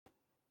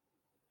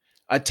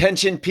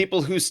Attention,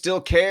 people who still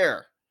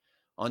care.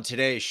 On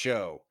today's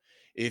show,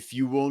 if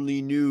you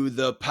only knew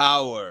the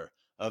power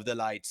of the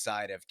light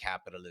side of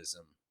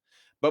capitalism.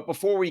 But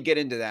before we get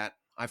into that,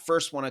 I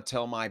first want to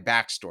tell my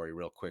backstory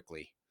real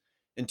quickly.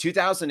 In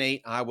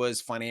 2008, I was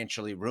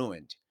financially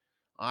ruined.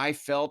 I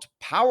felt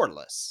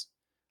powerless,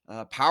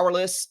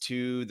 powerless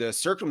to the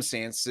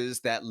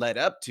circumstances that led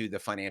up to the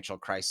financial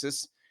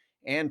crisis,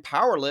 and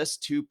powerless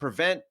to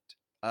prevent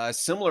a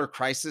similar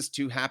crisis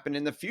to happen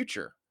in the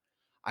future.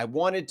 I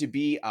wanted to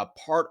be a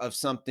part of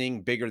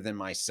something bigger than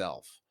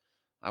myself.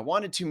 I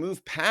wanted to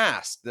move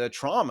past the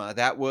trauma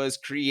that was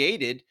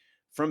created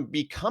from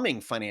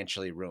becoming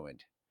financially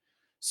ruined.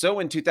 So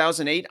in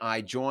 2008,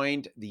 I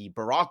joined the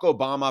Barack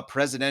Obama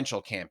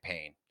presidential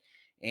campaign.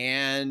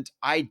 And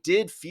I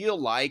did feel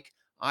like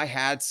I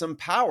had some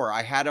power.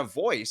 I had a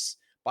voice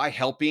by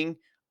helping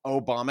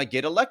Obama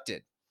get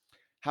elected.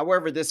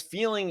 However, this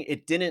feeling,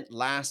 it didn't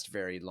last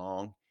very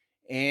long,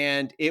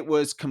 and it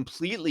was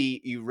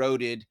completely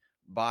eroded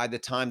by the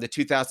time the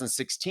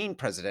 2016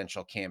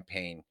 presidential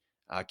campaign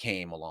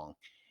came along.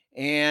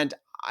 And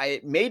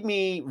it made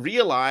me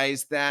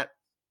realize that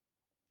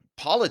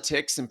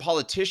politics and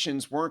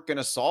politicians weren't going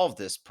to solve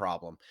this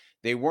problem.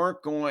 They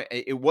weren't going,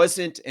 it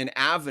wasn't an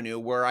avenue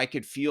where I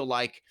could feel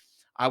like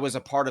I was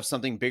a part of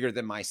something bigger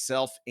than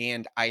myself.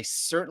 And I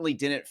certainly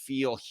didn't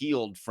feel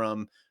healed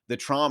from the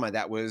trauma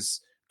that was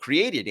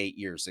created 8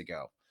 years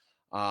ago.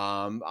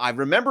 I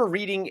remember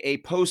reading a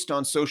post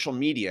on social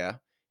media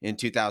in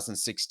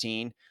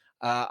 2016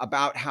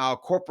 about how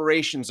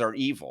corporations are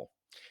evil,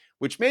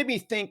 which made me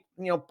think,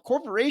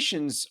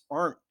 corporations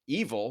aren't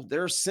evil.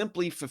 They're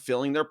simply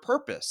fulfilling their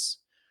purpose.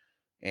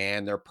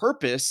 And their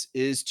purpose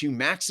is to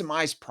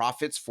maximize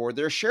profits for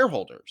their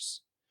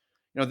shareholders.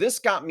 This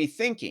got me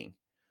thinking.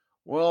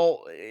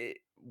 Well,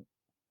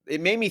 it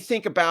made me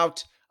think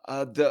about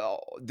the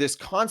this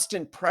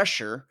constant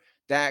pressure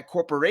that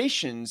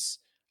corporations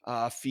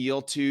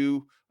feel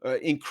to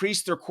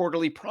increase their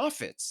quarterly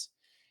profits.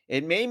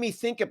 It made me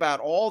think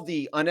about all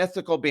the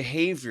unethical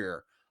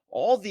behavior,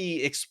 all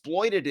the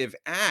exploitative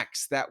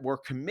acts that were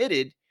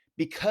committed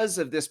because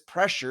of this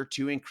pressure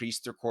to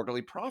increase their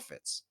quarterly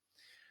profits.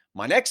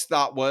 My next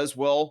thought was,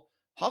 well,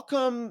 how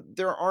come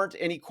there aren't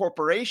any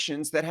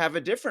corporations that have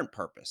a different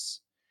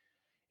purpose?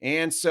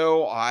 And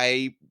so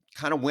I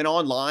kind of went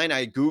online,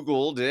 I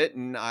Googled it,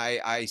 and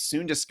I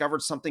soon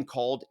discovered something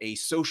called a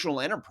social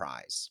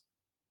enterprise.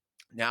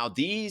 Now,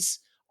 these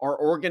are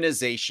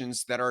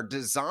organizations that are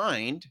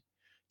designed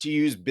to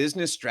use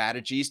business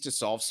strategies to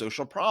solve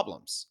social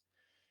problems.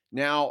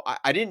 Now,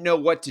 I didn't know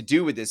what to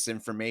do with this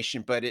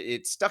information, but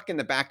it stuck in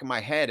the back of my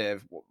head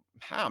of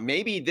how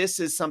maybe this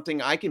is something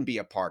I can be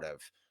a part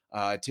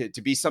of,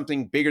 to be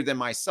something bigger than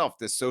myself,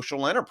 this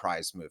social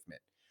enterprise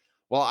movement.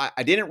 Well,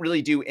 I didn't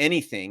really do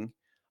anything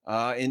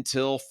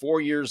until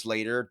 4 years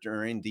later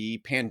during the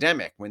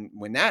pandemic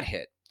when that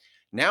hit.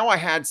 Now I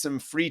had some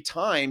free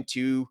time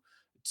to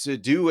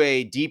do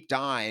a deep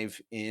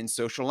dive in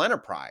social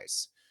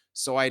enterprise.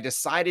 So I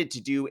decided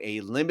to do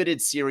a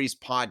limited series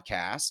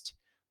podcast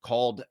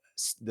called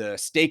the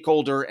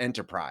Stakeholder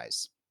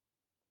Enterprise.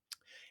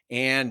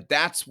 And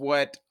that's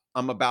what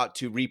I'm about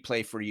to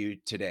replay for you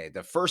today.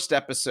 The first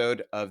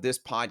episode of this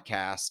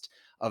podcast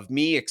of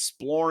me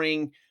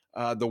exploring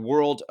the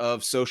world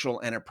of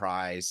social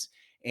enterprise.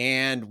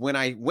 And when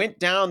I went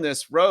down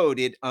this road,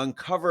 it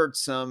uncovered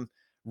some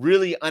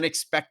really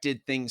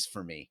unexpected things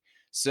for me.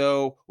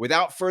 So,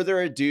 without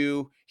further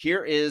ado,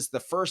 here is the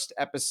first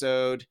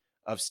episode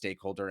of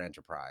Stakeholder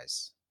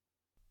Enterprise.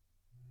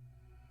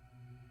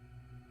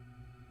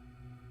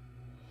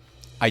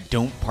 I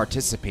don't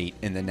participate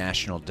in the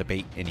national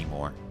debate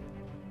anymore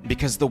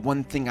because the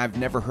one thing I've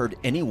never heard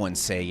anyone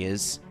say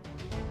is,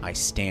 I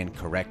stand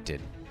corrected.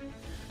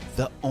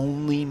 The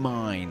only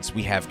minds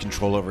we have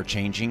control over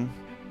changing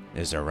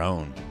is our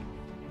own.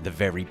 The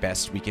very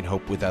best we can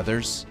hope with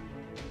others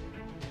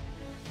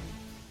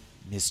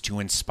is to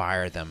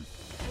inspire them.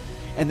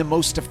 And the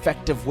most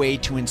effective way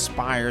to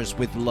inspire is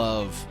with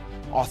love,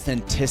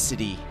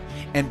 authenticity,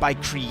 and by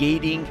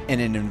creating an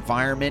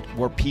environment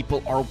where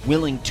people are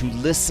willing to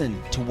listen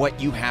to what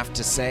you have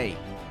to say.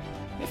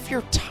 If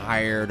you're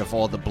tired of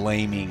all the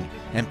blaming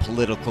and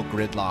political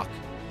gridlock,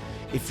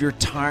 if you're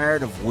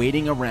tired of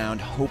waiting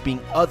around hoping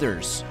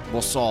others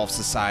will solve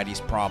society's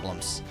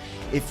problems,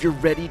 if you're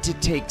ready to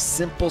take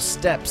simple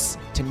steps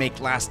to make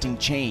lasting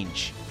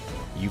change,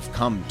 you've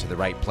come to the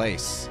right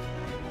place.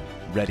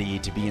 Ready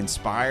to be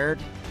inspired?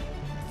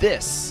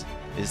 This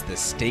is the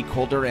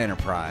Stakeholder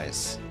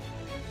Enterprise.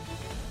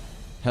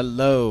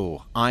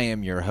 Hello, I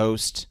am your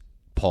host,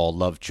 Paul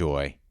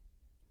Lovejoy.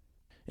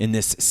 In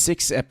this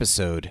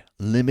 6-episode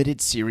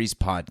limited series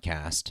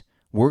podcast,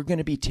 we're going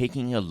to be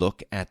taking a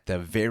look at the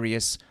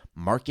various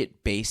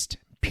market-based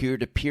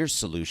peer-to-peer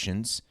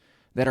solutions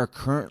that are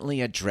currently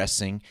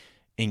addressing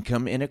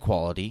income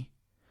inequality,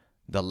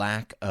 the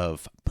lack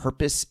of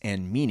purpose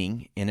and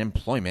meaning in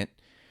employment,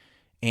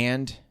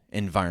 and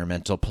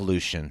environmental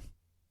pollution.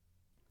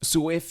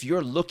 So if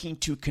you're looking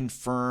to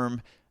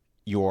confirm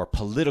your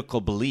political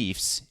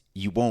beliefs,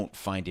 you won't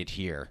find it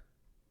here.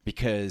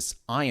 because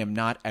I am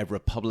not a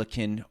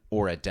Republican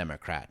or a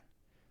Democrat.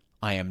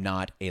 I am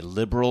not a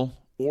liberal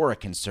or a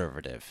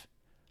conservative.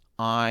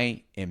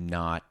 I am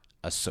not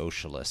a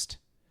socialist.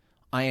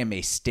 I am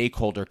a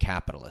stakeholder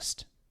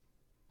capitalist.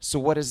 So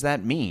what does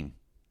that mean?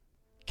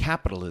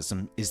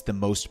 Capitalism is the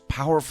most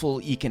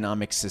powerful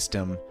economic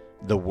system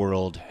the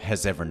world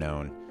has ever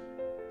known.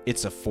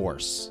 It's a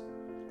force,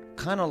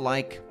 kind of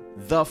like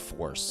the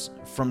Force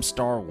from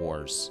Star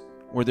Wars,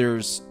 where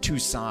there's two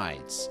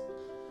sides.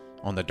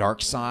 On the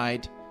dark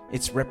side,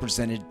 it's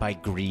represented by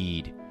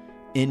greed,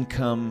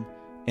 income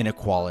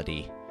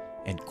inequality,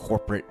 and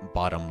corporate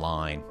bottom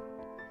line.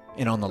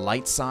 And on the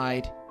light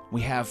side,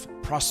 we have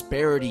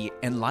prosperity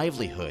and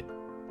livelihood,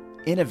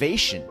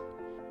 innovation,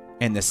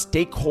 and the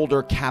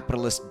stakeholder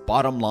capitalist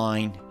bottom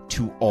line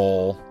to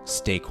all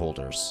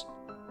stakeholders.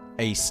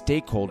 A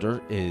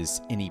stakeholder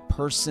is any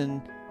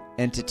person,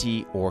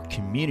 entity, or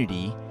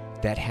community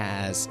that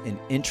has an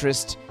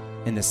interest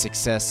in the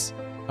success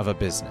of a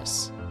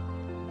business.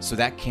 So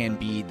that can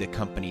be the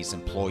company's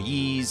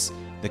employees,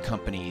 the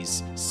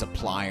company's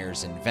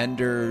suppliers and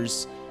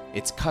vendors,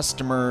 its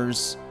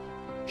customers,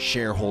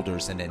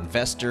 shareholders and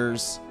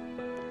investors,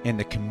 and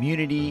the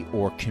community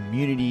or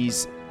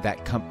communities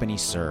that company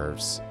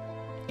serves.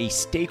 A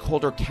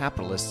stakeholder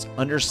capitalists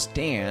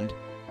understand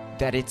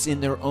that it's in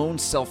their own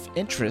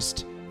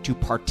self-interest to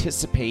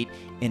participate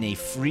in a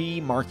free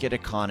market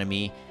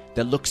economy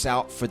that looks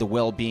out for the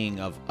well-being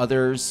of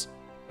others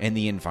and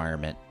the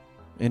environment.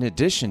 In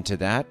addition to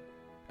that,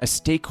 a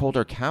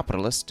stakeholder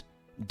capitalist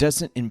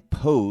doesn't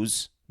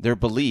impose their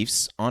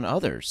beliefs on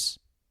others.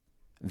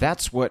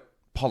 That's what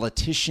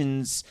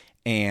politicians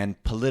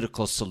and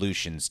political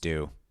solutions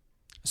do.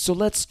 So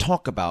let's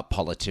talk about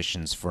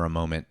politicians for a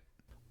moment.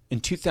 In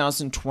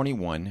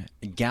 2021,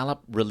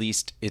 Gallup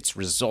released its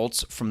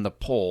results from the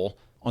poll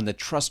on the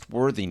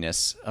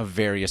trustworthiness of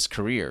various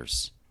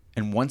careers.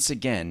 And once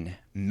again,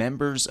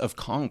 members of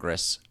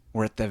Congress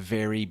were at the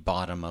very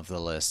bottom of the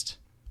list.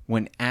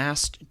 When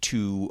asked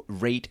to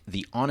rate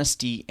the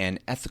honesty and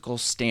ethical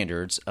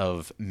standards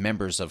of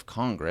members of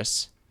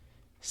Congress,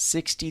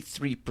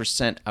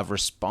 63% of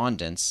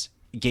respondents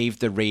gave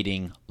the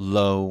rating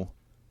low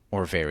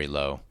or very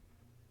low.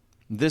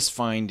 This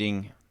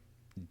finding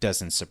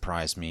doesn't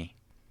surprise me.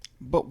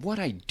 But what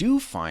I do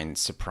find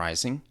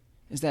surprising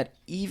is that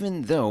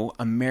even though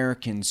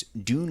Americans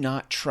do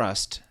not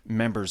trust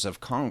members of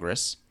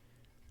Congress,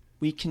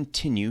 we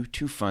continue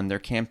to fund their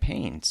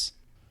campaigns.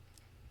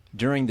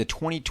 During the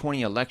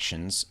 2020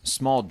 elections,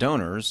 small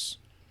donors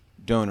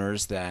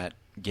that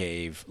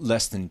gave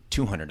less than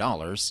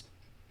 $200,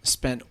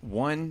 spent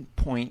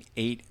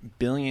 $1.8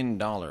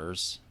 billion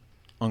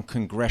on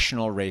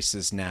congressional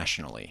races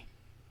nationally.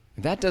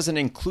 That doesn't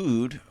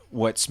include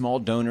what small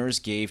donors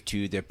gave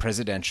to the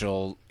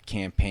presidential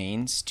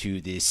campaigns,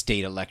 to the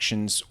state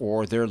elections,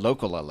 or their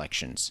local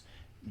elections,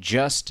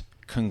 just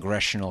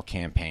congressional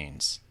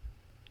campaigns.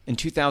 In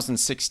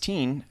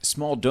 2016,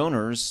 small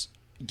donors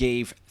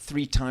gave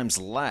 3 times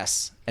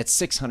less at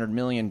 $600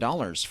 million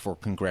for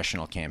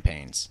congressional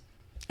campaigns.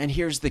 And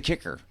here's the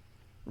kicker.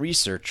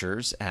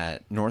 Researchers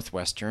at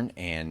Northwestern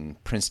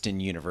and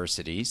Princeton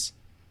universities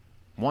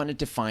wanted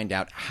to find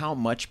out how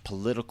much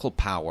political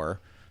power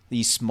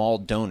these small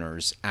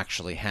donors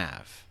actually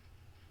have.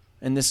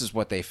 And this is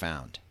what they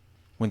found.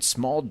 When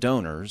small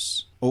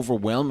donors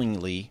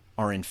overwhelmingly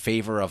are in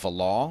favor of a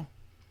law,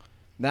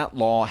 that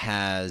law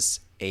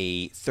has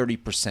a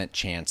 30%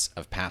 chance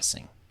of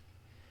passing.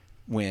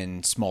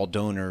 When small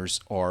donors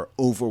are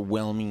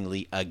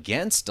overwhelmingly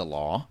against a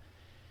law,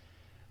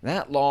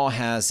 that law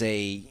has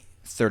a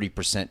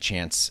 30%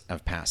 chance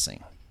of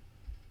passing.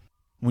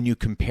 When you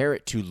compare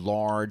it to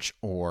large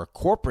or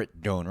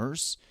corporate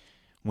donors,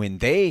 when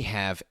they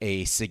have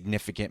a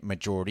significant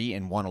majority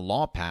and want a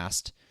law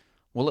passed,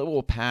 well, it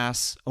will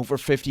pass over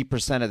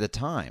 50% of the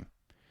time.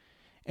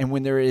 And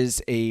when there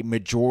is a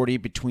majority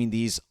between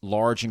these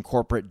large and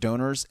corporate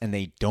donors and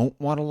they don't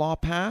want a law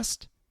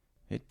passed,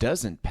 it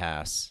doesn't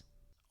pass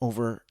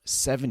over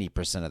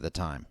 70% of the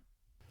time.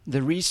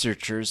 The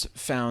researchers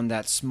found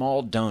that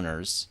small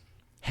donors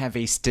have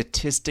a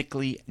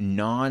statistically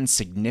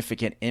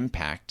non-significant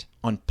impact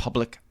on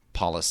public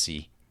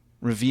policy,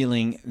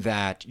 revealing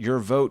that your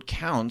vote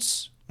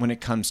counts when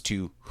it comes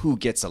to who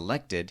gets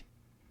elected,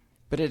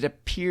 but it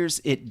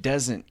appears it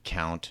doesn't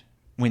count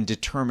when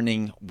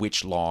determining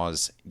which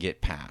laws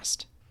get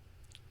passed.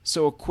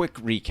 So a quick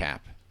recap.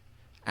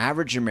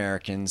 Average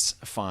Americans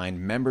find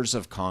members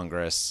of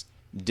Congress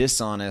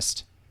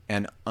dishonest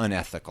and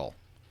unethical,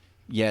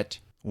 yet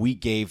we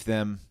gave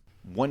them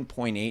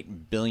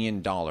 $1.8 billion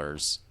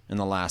in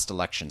the last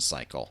election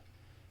cycle.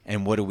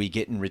 And what do we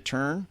get in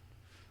return?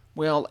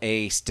 Well,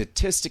 a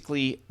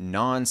statistically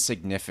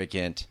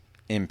non-significant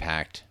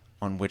impact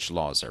on which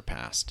laws are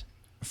passed.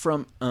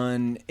 From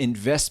an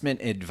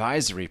investment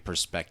advisory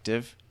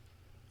perspective,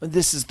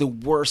 this is the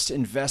worst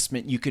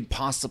investment you could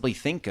possibly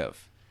think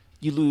of.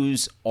 You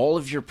lose all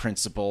of your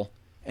principal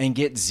and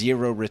get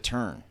zero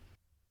return.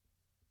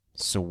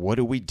 So what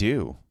do we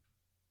do?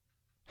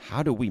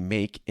 How do we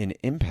make an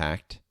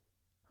impact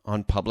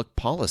on public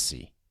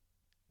policy?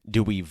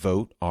 Do we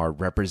vote our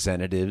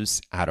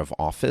representatives out of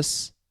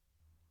office?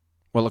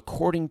 Well,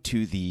 according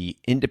to the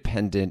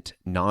independent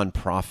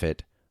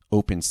nonprofit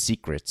Open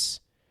Secrets,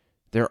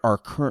 there are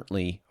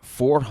currently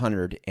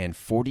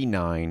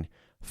 449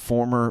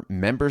 former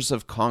members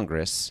of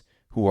Congress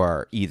who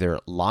are either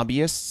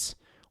lobbyists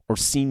or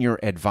senior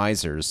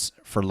advisors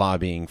for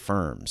lobbying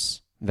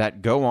firms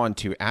that go on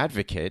to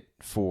advocate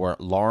for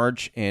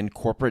large and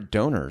corporate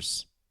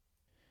donors.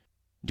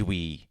 Do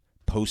we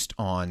post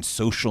on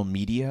social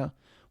media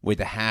with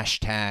the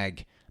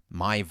hashtag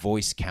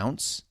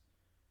 #MyVoiceCounts?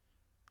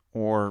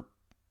 Or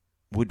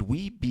would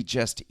we be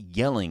just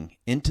yelling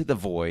into the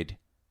void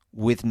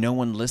with no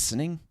one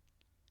listening?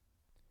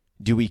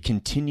 Do we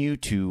continue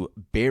to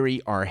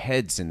bury our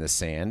heads in the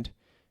sand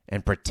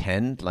and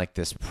pretend like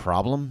this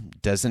problem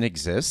doesn't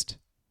exist?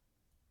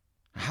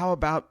 How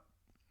about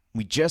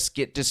we just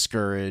get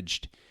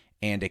discouraged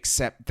and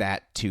accept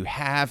that to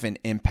have an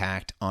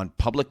impact on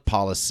public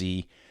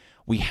policy,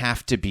 we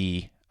have to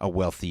be a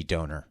wealthy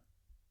donor?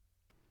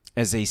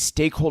 As a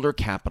stakeholder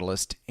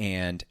capitalist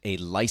and a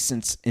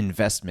licensed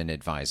investment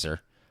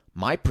advisor,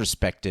 my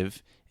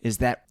perspective is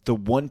that the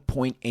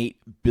 $1.8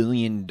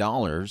 billion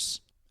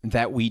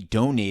that we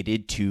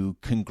donated to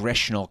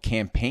congressional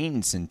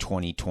campaigns in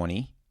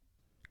 2020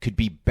 could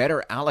be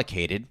better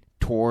allocated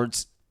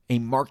towards a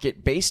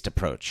market-based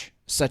approach,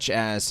 such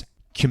as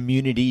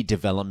community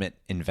development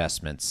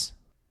investments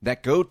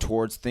that go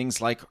towards things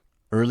like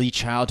early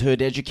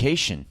childhood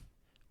education,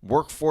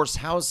 workforce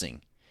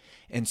housing,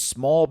 and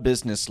small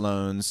business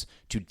loans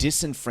to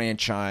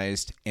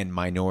disenfranchised and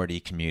minority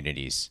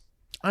communities.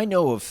 I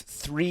know of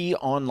 3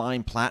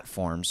 online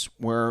platforms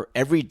where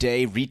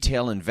everyday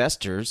retail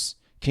investors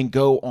can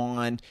go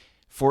on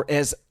for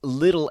as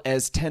little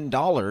as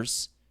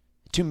 $10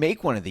 to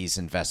make one of these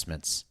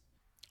investments.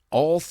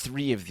 All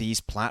 3 of these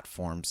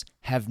platforms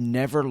have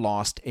never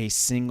lost a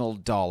single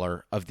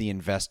dollar of the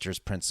investor's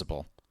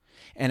principal,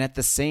 and at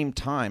the same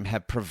time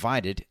have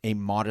provided a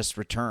modest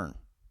return.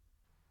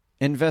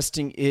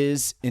 Investing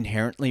is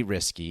inherently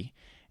risky,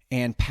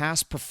 and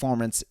past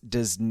performance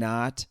does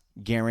not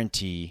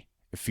guarantee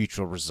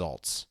future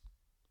results.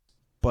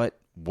 But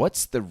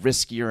what's the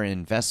riskier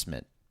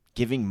investment?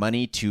 Giving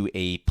money to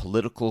a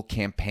political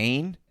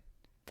campaign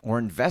or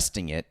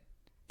investing it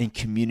in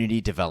community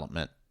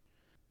development?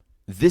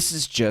 This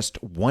is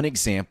just one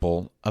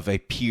example of a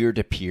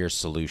peer-to-peer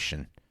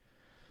solution.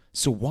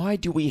 So why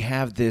do we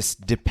have this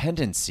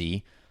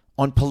dependency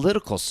on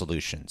political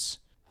solutions?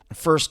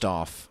 First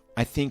off,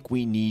 I think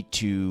we need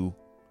to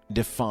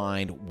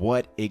define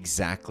what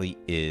exactly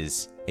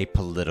is a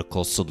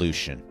political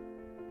solution,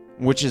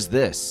 which is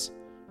this: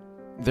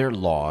 they're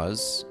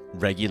laws,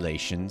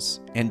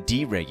 regulations, and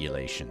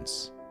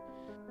deregulations.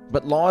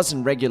 But laws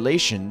and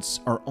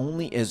regulations are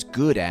only as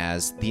good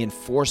as the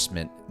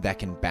enforcement that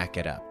can back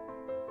it up.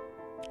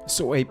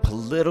 So a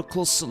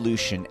political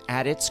solution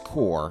at its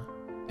core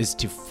is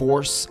to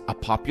force a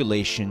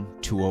population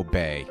to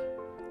obey,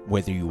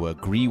 whether you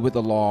agree with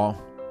the law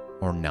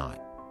or not.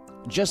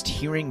 Just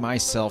hearing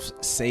myself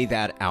say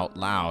that out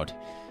loud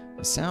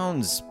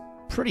sounds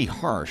pretty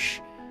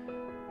harsh.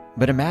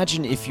 But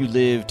imagine if you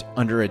lived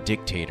under a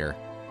dictator,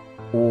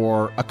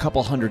 or a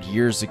couple hundred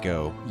years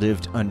ago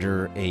lived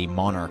under a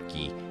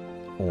monarchy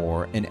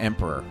or an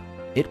emperor.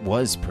 It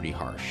was pretty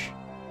harsh.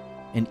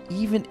 And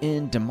even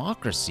in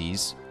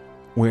democracies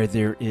where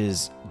there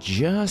is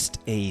just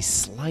a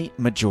slight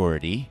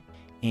majority,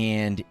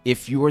 and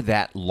if you're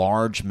that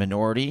large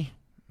minority,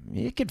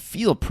 it could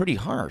feel pretty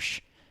harsh.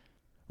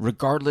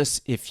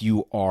 Regardless if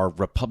you are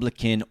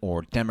Republican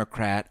or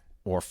Democrat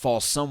or fall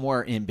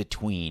somewhere in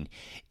between,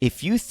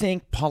 if you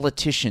think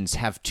politicians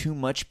have too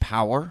much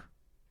power,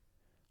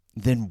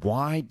 then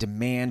why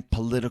demand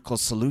political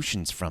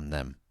solutions from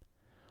them?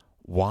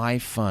 Why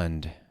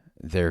fund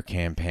their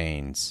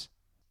campaigns?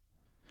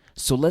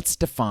 So let's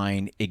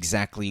define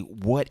exactly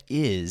what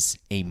is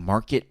a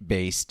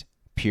market-based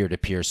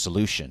peer-to-peer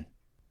solution,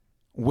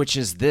 which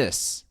is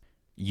this: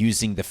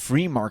 using the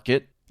free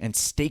market and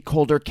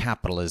stakeholder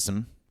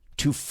capitalism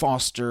to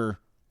foster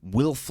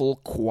willful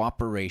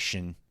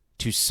cooperation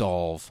to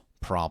solve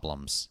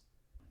problems.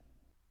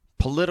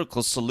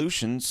 Political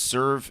solutions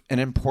serve an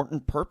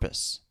important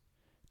purpose: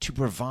 to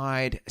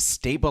provide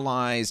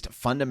stabilized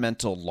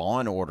fundamental law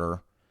and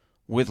order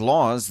with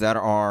laws that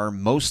are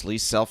mostly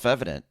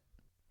self-evident.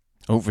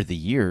 Over the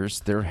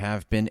years, there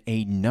have been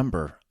a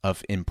number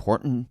of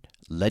important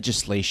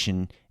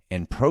legislation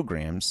and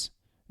programs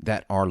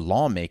that our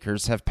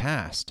lawmakers have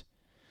passed.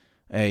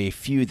 A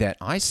few that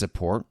I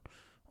support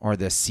are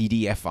the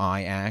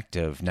CDFI Act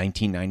of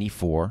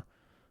 1994,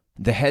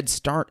 the Head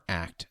Start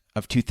Act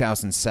of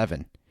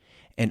 2007,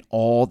 and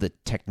all the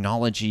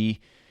technology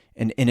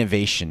and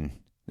innovation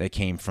that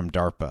came from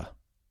DARPA.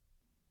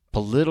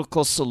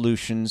 Political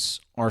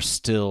solutions are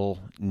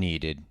still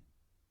needed.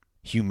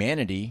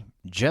 Humanity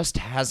just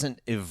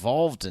hasn't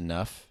evolved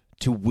enough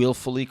to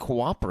willfully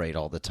cooperate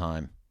all the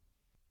time.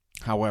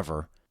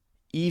 However,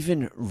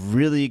 even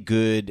really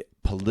good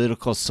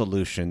political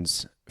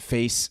solutions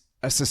face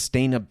a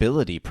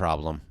sustainability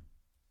problem.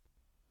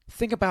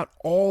 Think about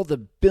all the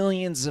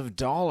billions of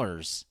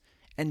dollars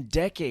and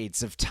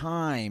decades of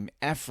time,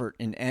 effort,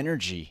 and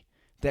energy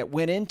that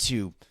went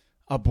into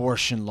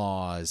abortion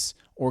laws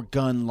or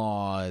gun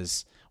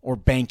laws or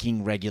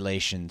banking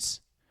regulations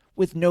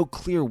with no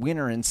clear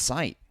winner in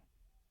sight.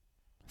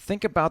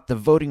 Think about the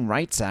Voting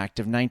Rights Act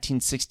of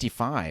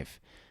 1965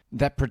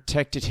 that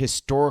protected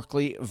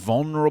historically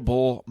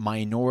vulnerable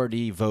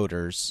minority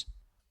voters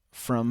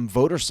from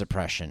voter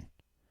suppression.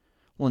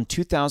 Well, in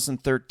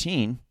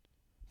 2013,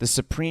 the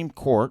Supreme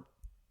Court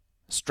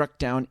struck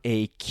down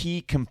a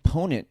key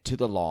component to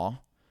the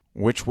law,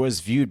 which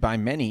was viewed by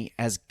many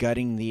as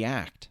gutting the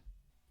act.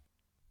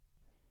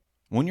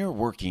 When you're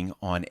working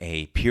on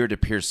a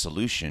peer-to-peer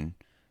solution,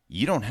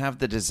 you don't have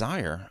the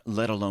desire,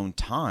 let alone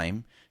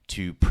time,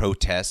 to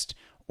protest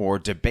or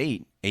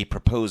debate a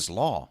proposed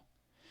law.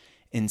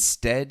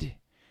 Instead,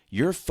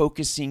 you're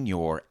focusing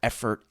your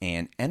effort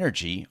and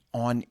energy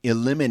on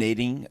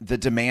eliminating the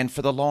demand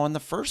for the law in the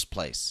first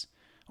place,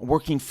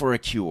 working for a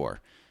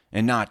cure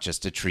and not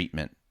just a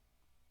treatment.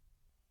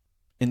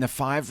 In the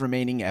 5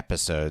 remaining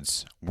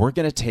episodes, we're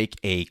going to take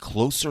a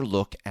closer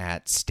look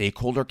at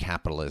stakeholder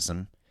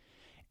capitalism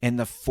and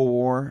the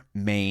 4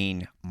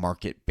 main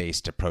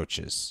market-based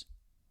approaches,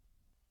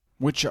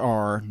 which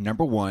are,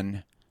 number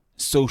 1,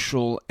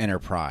 social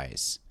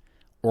enterprise,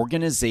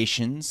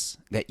 organizations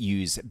that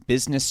use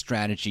business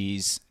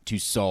strategies to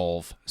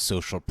solve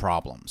social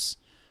problems.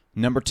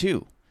 Number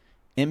 2,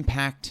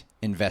 impact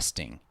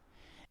investing,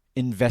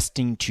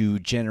 investing to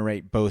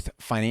generate both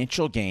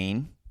financial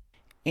gain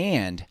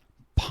and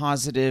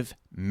positive,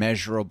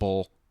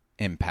 measurable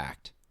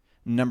impact.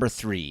 Number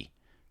 3,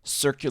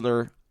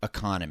 circular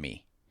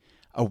economy,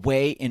 a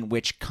way in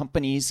which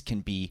companies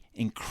can be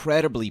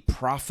incredibly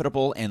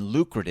profitable and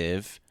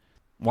lucrative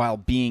while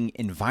being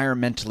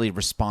environmentally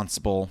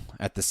responsible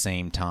at the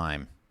same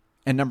time.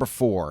 And number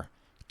 4,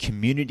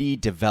 community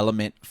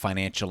development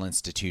financial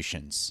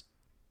institutions.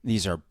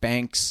 These are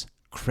banks,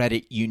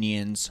 credit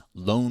unions,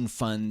 loan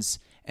funds,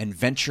 and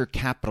venture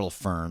capital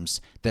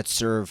firms that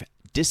serve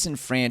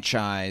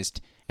disenfranchised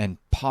and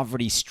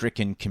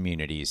poverty-stricken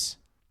communities.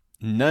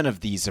 None of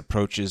these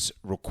approaches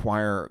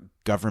require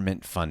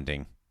government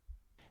funding.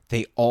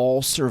 They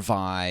all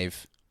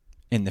survive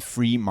in the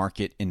free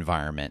market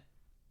environment.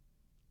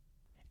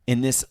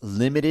 In this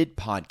limited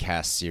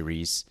podcast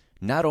series,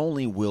 not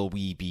only will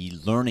we be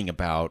learning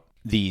about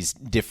these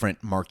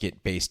different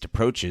market-based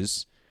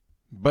approaches,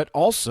 but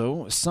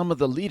also some of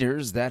the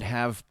leaders that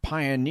have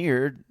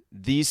pioneered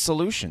these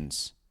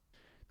solutions.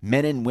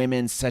 Men and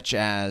women such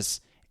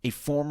as a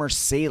former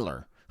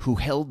sailor who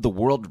held the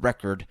world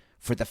record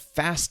for the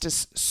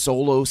fastest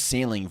solo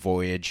sailing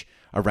voyage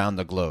around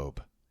the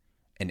globe,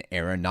 an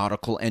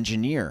aeronautical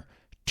engineer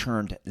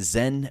turned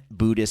Zen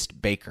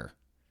Buddhist baker,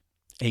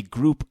 a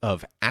group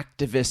of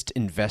activist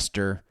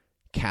investor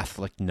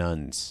Catholic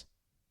nuns,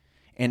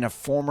 and a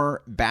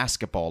former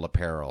basketball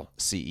apparel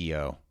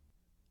CEO.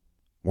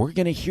 We're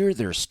going to hear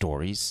their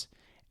stories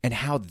and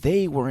how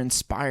they were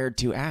inspired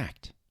to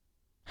act,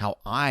 how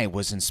I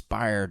was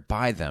inspired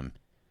by them,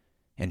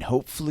 and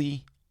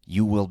hopefully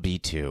you will be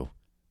too.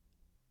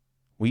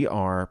 We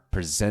are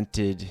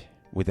presented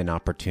with an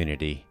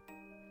opportunity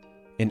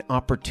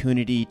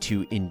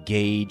to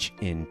engage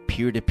in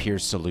peer-to-peer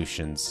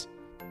solutions,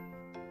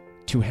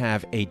 to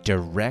have a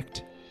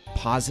direct,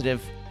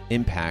 positive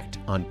impact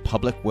on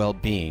public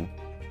well-being,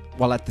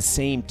 while at the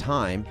same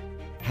time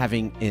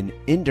having an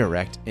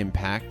indirect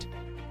impact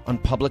on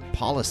public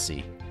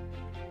policy.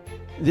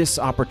 This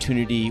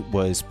opportunity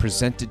was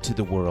presented to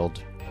the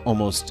world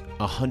almost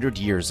 100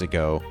 years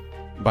ago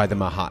by the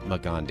Mahatma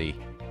Gandhi.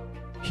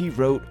 He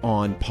wrote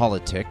on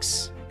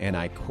politics, and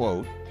I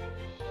quote,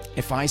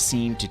 "If I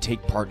seem to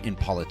take part in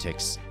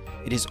politics,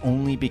 it is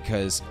only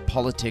because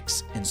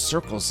politics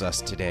encircles us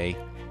today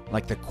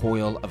like the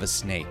coil of a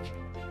snake,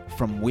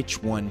 from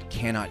which one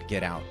cannot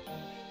get out,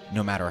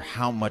 no matter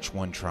how much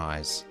one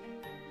tries.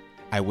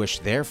 I wish,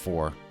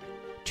 therefore,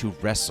 to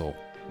wrestle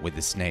with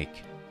the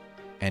snake."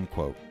 End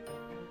quote.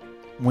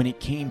 When it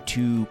came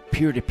to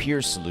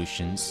peer-to-peer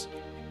solutions,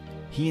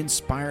 he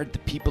inspired the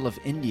people of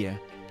India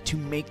to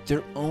make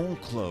their own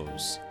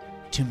clothes,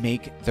 to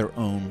make their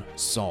own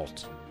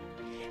salt.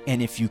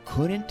 And if you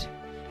couldn't,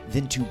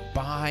 then to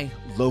buy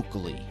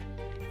locally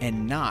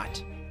and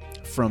not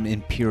from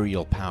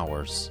imperial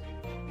powers.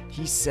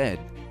 He said,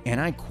 and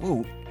I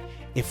quote,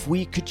 "If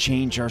we could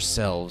change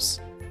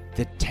ourselves,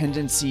 the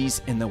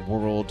tendencies in the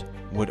world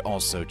would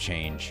also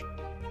change."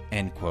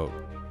 End quote.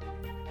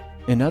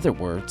 In other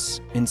words,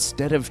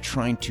 instead of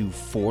trying to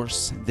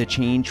force the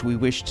change we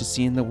wish to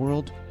see in the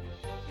world,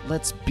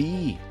 let's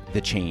be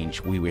the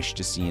change we wish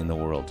to see in the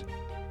world.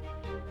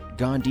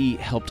 Gandhi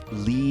helped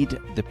lead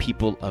the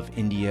people of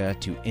India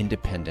to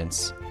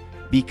independence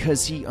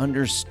because he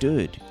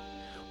understood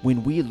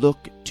when we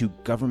look to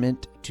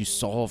government to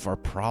solve our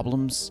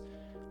problems,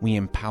 we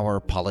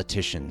empower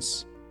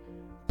politicians.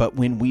 But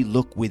when we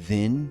look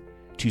within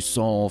to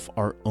solve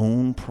our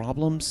own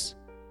problems,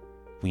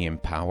 we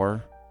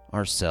empower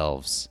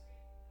ourselves.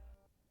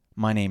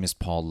 My name is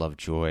Paul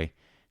Lovejoy.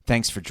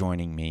 Thanks for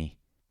joining me.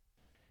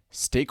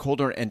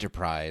 Stakeholder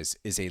Enterprise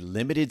is a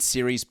limited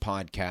series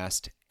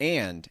podcast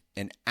and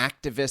an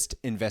activist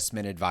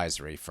investment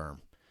advisory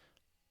firm.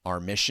 Our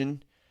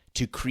mission: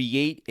 to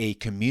create a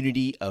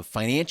community of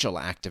financial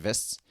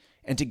activists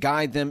and to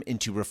guide them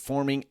into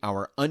reforming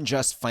our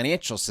unjust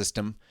financial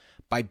system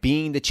by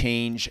being the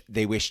change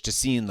they wish to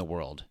see in the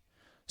world,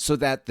 so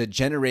that the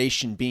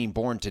generation being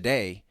born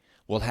today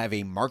will have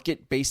a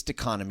market-based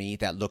economy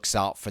that looks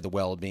out for the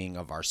well-being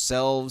of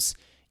ourselves,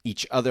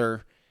 each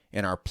other,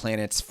 and our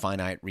planet's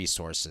finite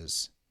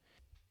resources.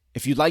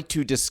 If you'd like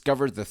to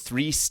discover the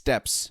 3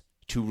 steps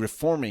to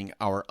reforming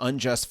our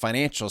unjust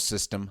financial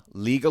system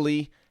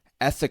legally,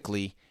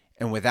 ethically,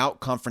 and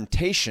without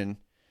confrontation,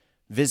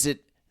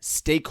 visit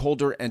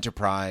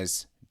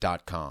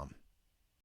stakeholderenterprise.com.